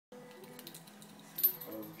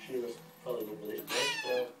Sheila's fell in love with this place,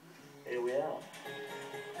 so here we are.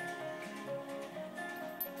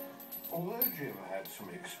 Although Jim had some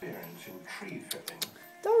experience in tree felling,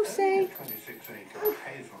 Dolcie. 26-acre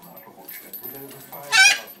hazelnut orchard with over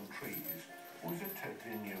 5,000 trees was a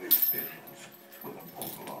totally new experience with an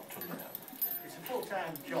awful lot to learn. It's a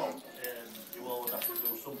full-time job. You always have to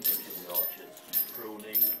do something in the orchard.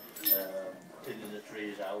 Pruning, thinning the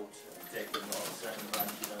trees out, taking certain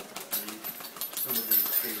branches out of the trees. Some of these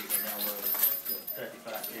trees are now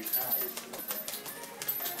 35 feet high.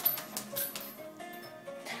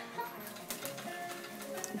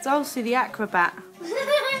 Dolcie the acrobat.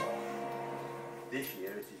 This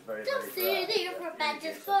year it is very, Dolcie the acrobat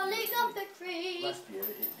is falling off a tree. Last year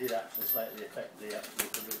it did actually slightly affect the actual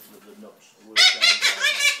production of the nuts.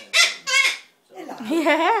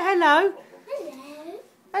 Yeah, hello.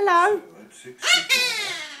 Hello. Hello.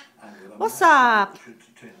 What's up?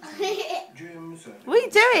 What are you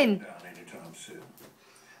doing?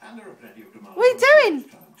 What are you doing?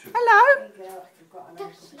 Hello.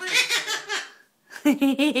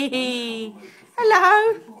 Hello.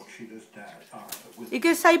 You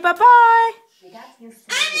gonna say bye bye?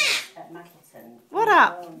 What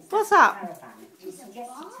up? What's up?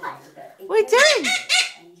 What are you doing?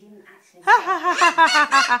 Ha ha ha ha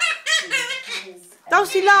ha ha.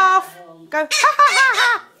 Dolcie laugh. Go ha ha ha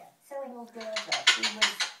ha.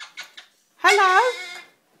 Hello.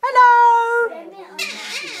 Hello.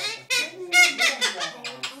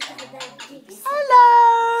 Hello.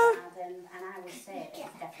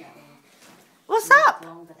 What's up?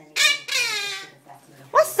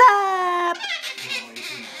 What's up?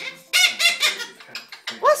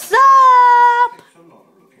 What's up?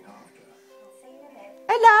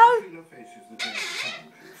 Hello.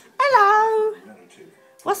 Hello.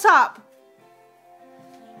 What's up?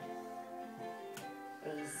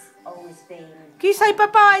 Can you say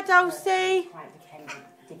bye-bye, Dolcie?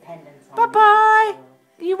 Bye-bye.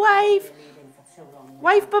 You wave.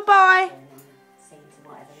 Wave bye-bye.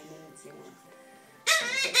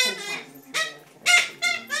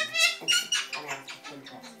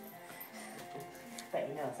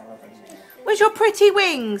 Where's your pretty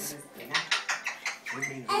wings?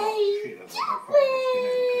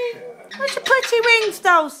 Where's your pretty wings,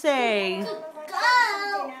 Dolcie?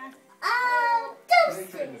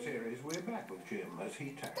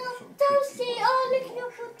 Dolcie, oh look at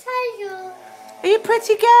your potato. Are you a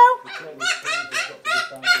pretty girl?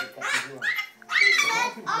 She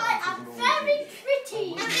said I am very pretty.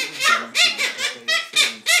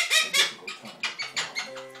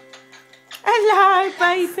 Hello,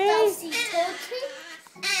 baby. Dolcie turkey.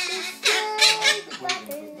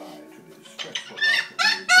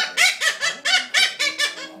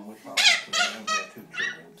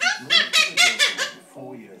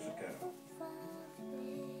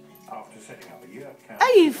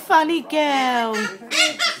 Are you funny girl?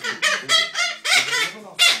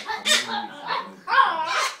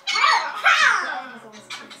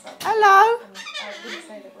 Hello?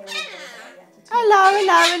 Hello,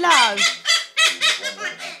 hello, hello.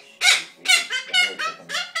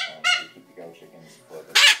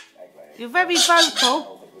 You're very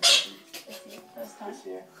vocal.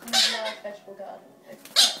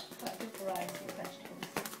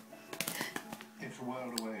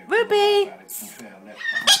 Ruby!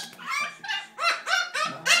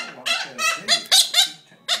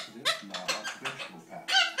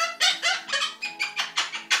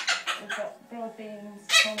 Beans,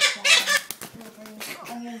 cauliflower,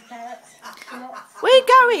 onions, carrots, lots. Where are you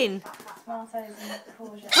going? Tomatoes and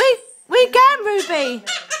courgettes. Where you going, Ruby?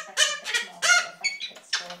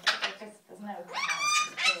 There's no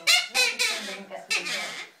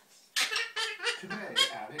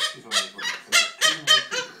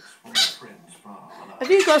Have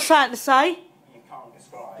you got something to say?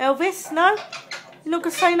 Elvis, no? You're not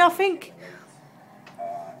going to say nothing?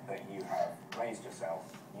 That you have raised yourself,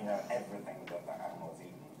 you know everything that the animal's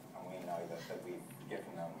eaten, and we know that we've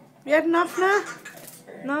given them. You had enough now?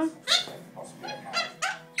 No? Possibly a cow.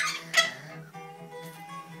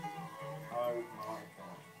 Oh my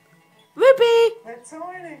God. Ruby! They're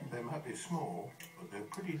tiny. They might be small, but they're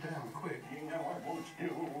pretty damn quick. You know I want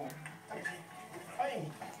you.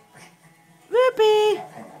 Hey. Ruby!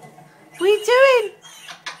 What are you doing?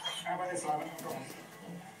 How about this, Simon? Go on.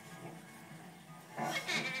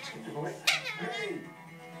 Good boy. Hey.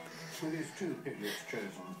 With his 2 piglets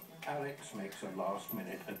chosen, Alex makes a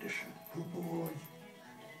last-minute addition. Good boy.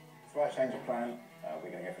 Slight change of plan.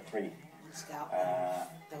 We're going to go for 3. Scout.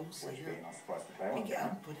 Which being, I suppose, the player. Get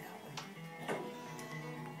up, put out.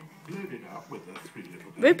 Loaded up with the 3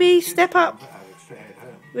 little Ruby, step up. for Alex to head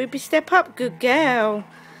home. Ruby, step up. Good girl.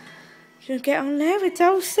 You're going to get on there with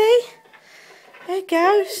Dolcie. There you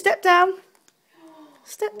go. Step down.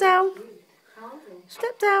 Step down.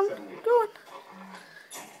 Step down. Go on.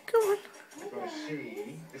 Go on. We've got a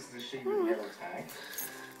she. This is a she with a yellow tag.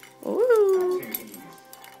 Ooh. And 2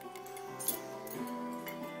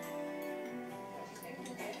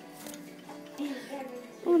 E's.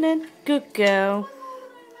 Come on then. Good girl.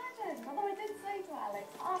 Although I did say to Alex,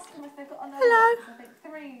 ask them if they've got another Hello. one, 'cause I think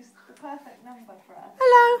 3's the perfect number for us.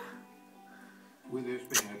 Hello. With this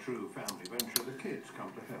being a true family venture, the kids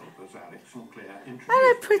come to help as Alex and Claire introduce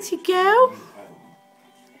Hello, pretty girl. their new home.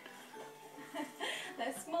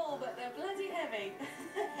 They're small, but they're bloody heavy.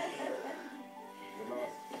 The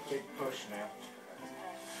last big push now.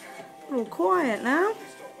 All quiet now.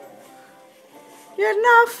 You had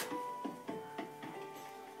enough?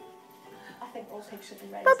 I think all pigs should be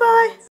raised. Bye-bye.